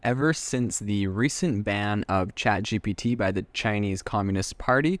Ever since the recent ban of ChatGPT by the Chinese Communist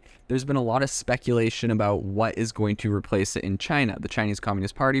Party, there's been a lot of speculation about what is going to replace it in China. The Chinese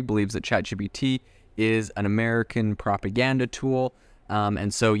Communist Party believes that ChatGPT is an American propaganda tool.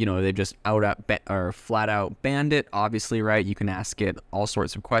 And so, they've just flat out banned it. Obviously, right, you can ask it all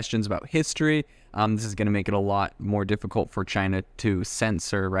sorts of questions about history. This is going to make it a lot more difficult for China to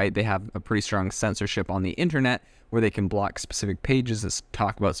censor, right? They have a pretty strong censorship on the internet where they can block specific pages that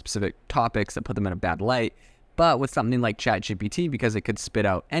talk about specific topics that put them in a bad light. But with something like ChatGPT, because it could spit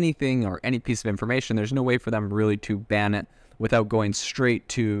out anything or any piece of information, there's no way for them really to ban it without going straight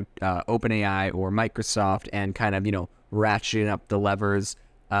to OpenAI or Microsoft and kind of, ratcheting up the levers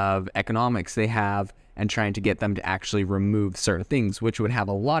of economics they have and trying to get them to actually remove certain things, which would have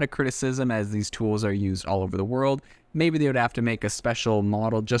a lot of criticism as these tools are used all over the world. Maybe they would have to make a special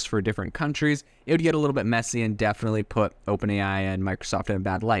model just for different countries. It would get a little bit messy and definitely put OpenAI and Microsoft in a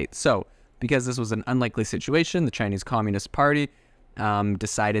bad light. So, because this was an unlikely situation, the Chinese Communist Party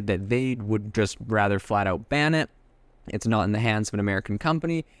decided that they would just rather flat out ban it. It's not in the hands of an American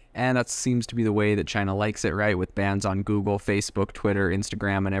company, and that seems to be the way that China likes it, right? With bans on Google, Facebook, Twitter,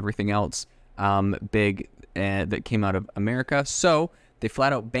 Instagram, and everything else big that came out of America. So they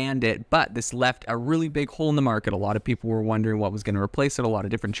flat out banned it, but this left a really big hole in the market. A lot of people were wondering what was going to replace it. A lot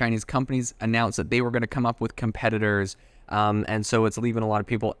of different Chinese companies announced that they were going to come up with competitors. And so it's leaving a lot of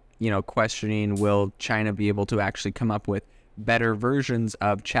people, questioning, will China be able to actually come up with better versions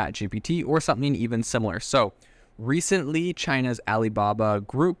of ChatGPT or something even similar? So recently, China's Alibaba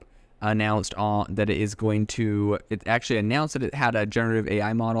group announced that it actually announced that it had a generative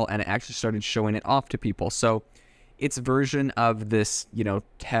AI model, and it actually started showing it off to people. So its version of this,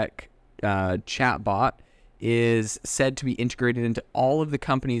 tech chatbot is said to be integrated into all of the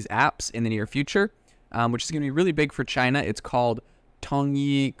company's apps in the near future, which is going to be really big for China. It's called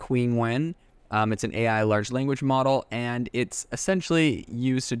Tongyi Qingwen. It's an AI large language model, and it's essentially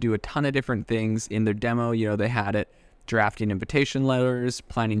used to do a ton of different things. In their demo, they had it drafting invitation letters,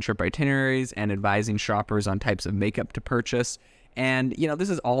 planning trip itineraries, and advising shoppers on types of makeup to purchase. And, this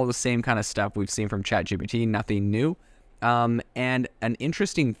is all the same kind of stuff we've seen from ChatGPT, nothing new. And an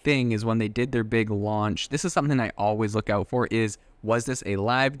interesting thing is when they did their big launch, this is something I always look out for, was this a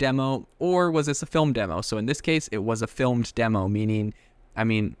live demo or was this a film demo? So in this case, it was a filmed demo,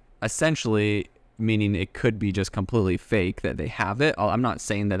 essentially meaning it could be just completely fake that they have it. I'm not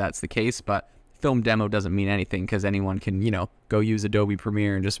saying that that's the case, but film demo doesn't mean anything because anyone can, go use Adobe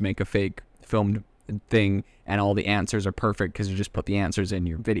Premiere and just make a fake filmed thing and all the answers are perfect because you just put the answers in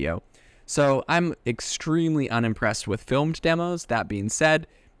your video. So I'm extremely unimpressed with filmed demos. That being said,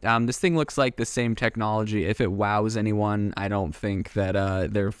 this thing looks like the same technology. If it wows anyone, I don't think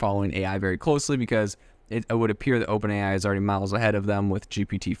that they're following AI very closely because it would appear that OpenAI is already miles ahead of them with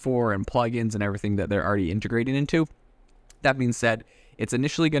GPT-4 and plugins and everything that they're already integrating into. That being said, it's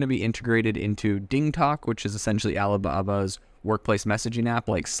initially going to be integrated into DingTalk, which is essentially Alibaba's workplace messaging app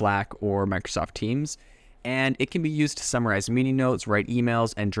like Slack or Microsoft Teams. And it can be used to summarize meeting notes, write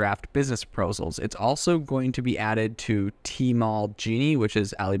emails, and draft business proposals. It's also going to be added to Tmall Genie, which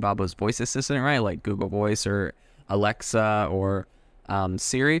is Alibaba's voice assistant, right? Like Google Voice or Alexa or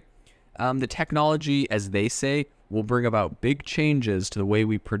Siri. The technology, as they say, will bring about big changes to the way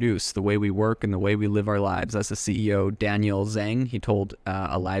we produce, the way we work, and the way we live our lives. That's the CEO, Daniel Zhang. He told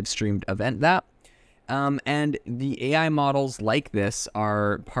a live-streamed event that. And the AI models like this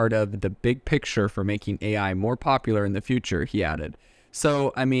are part of the big picture for making AI more popular in the future, he added.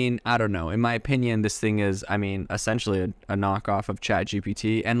 So, I don't know. In my opinion, this thing is, essentially a knockoff of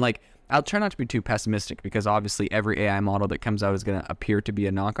ChatGPT. And I'll try not to be too pessimistic because obviously every AI model that comes out is going to appear to be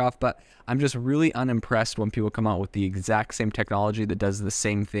a knockoff, but I'm just really unimpressed when people come out with the exact same technology that does the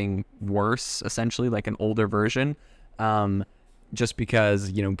same thing worse, essentially like an older version, just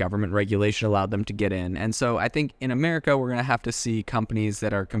because, government regulation allowed them to get in. And so I think in America, we're going to have to see companies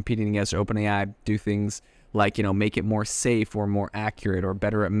that are competing against OpenAI do things like, make it more safe or more accurate or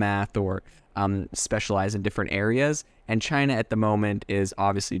better at math or specialize in different areas. And China at the moment is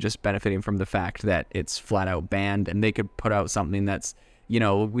obviously just benefiting from the fact that it's flat out banned, and they could put out something that's,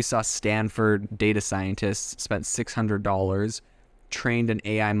 we saw Stanford data scientists spent $600, trained an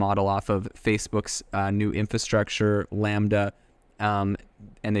AI model off of Facebook's new infrastructure, Lambda, and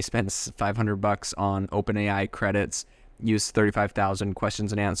they spent $500 on OpenAI credits, used 35,000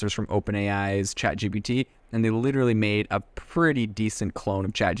 questions and answers from OpenAI's ChatGPT, and they literally made a pretty decent clone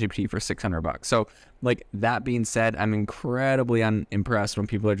of ChatGPT for $600. So, that being said, I'm incredibly unimpressed when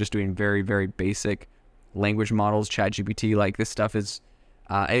people are just doing very, very basic language models. ChatGPT, this stuff is,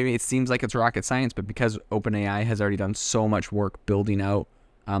 it seems like it's rocket science, but because OpenAI has already done so much work building out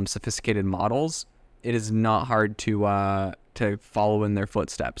sophisticated models, it is not hard to follow in their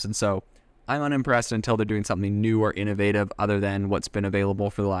footsteps. And so I'm unimpressed until they're doing something new or innovative other than what's been available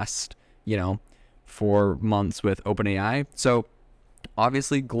for the last, 4 months with OpenAI. So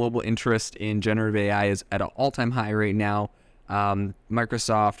obviously, global interest in generative AI is at an all-time high right now.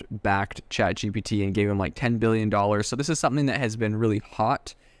 Microsoft backed ChatGPT and gave him like $10 billion. So this is something that has been really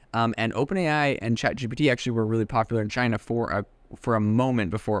hot. And OpenAI and ChatGPT actually were really popular in China for a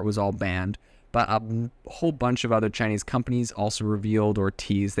moment before it was all banned. But a whole bunch of other Chinese companies also revealed or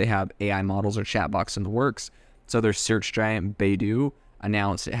teased they have AI models or chatbots in the works. So their search giant Baidu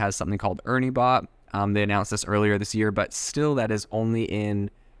announced it has something called ErnieBot. They announced this earlier this year, but still that is only in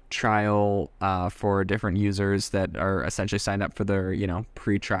trial for different users that are essentially signed up for their,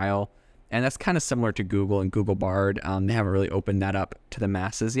 pre-trial. And that's kind of similar to Google and Google Bard. They haven't really opened that up to the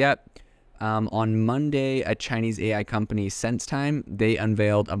masses yet. On Monday, a Chinese AI company, SenseTime, they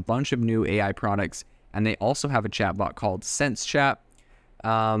unveiled a bunch of new AI products, and they also have a chatbot called SenseChat.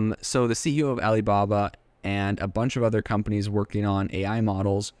 So the CEO of Alibaba and a bunch of other companies working on AI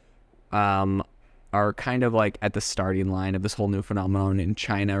models are kind of like at the starting line of this whole new phenomenon in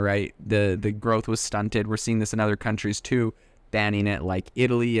China, right? The growth was stunted. We're seeing this in other countries too, banning it, like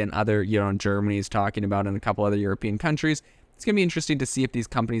Italy and other, Germany is talking about, and a couple other European countries. It's going to be interesting to see if these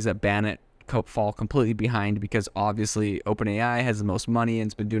companies that ban it fall completely behind, because obviously OpenAI has the most money and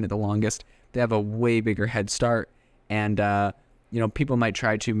it's been doing it the longest. They have a way bigger head start, and people might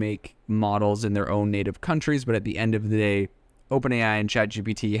try to make models in their own native countries, but at the end of the day, OpenAI and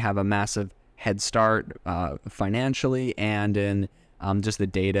ChatGPT have a massive head start financially and in just the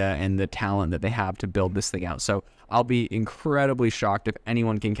data and the talent that they have to build this thing out. So I'll be incredibly shocked if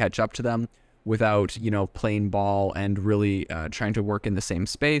anyone can catch up to them without, playing ball and really trying to work in the same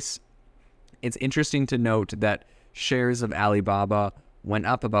space. It's interesting to note that shares of Alibaba went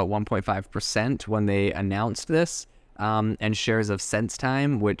up about 1.5% when they announced this, and shares of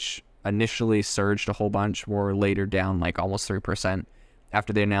SenseTime, which initially surged a whole bunch, were later down like almost 3%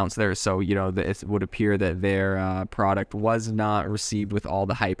 after they announced theirs. So, it would appear that their product was not received with all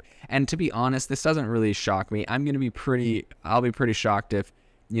the hype. And to be honest, this doesn't really shock me. I'll be pretty shocked if,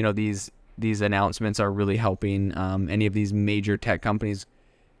 these announcements are really helping any of these major tech companies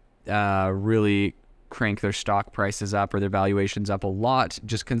really crank their stock prices up or their valuations up a lot,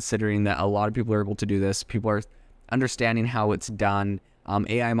 just considering that a lot of people are able to do this. People are understanding how it's done.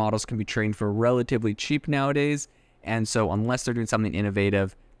 AI models can be trained for relatively cheap nowadays. And so unless they're doing something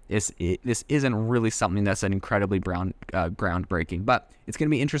innovative, this isn't really something that's an incredibly groundbreaking. But it's going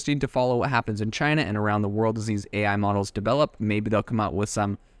to be interesting to follow what happens in China and around the world as these AI models develop. Maybe they'll come out with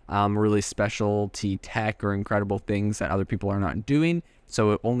some really specialty tech or incredible things that other people are not doing.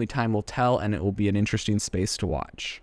 So only time will tell, and it will be an interesting space to watch.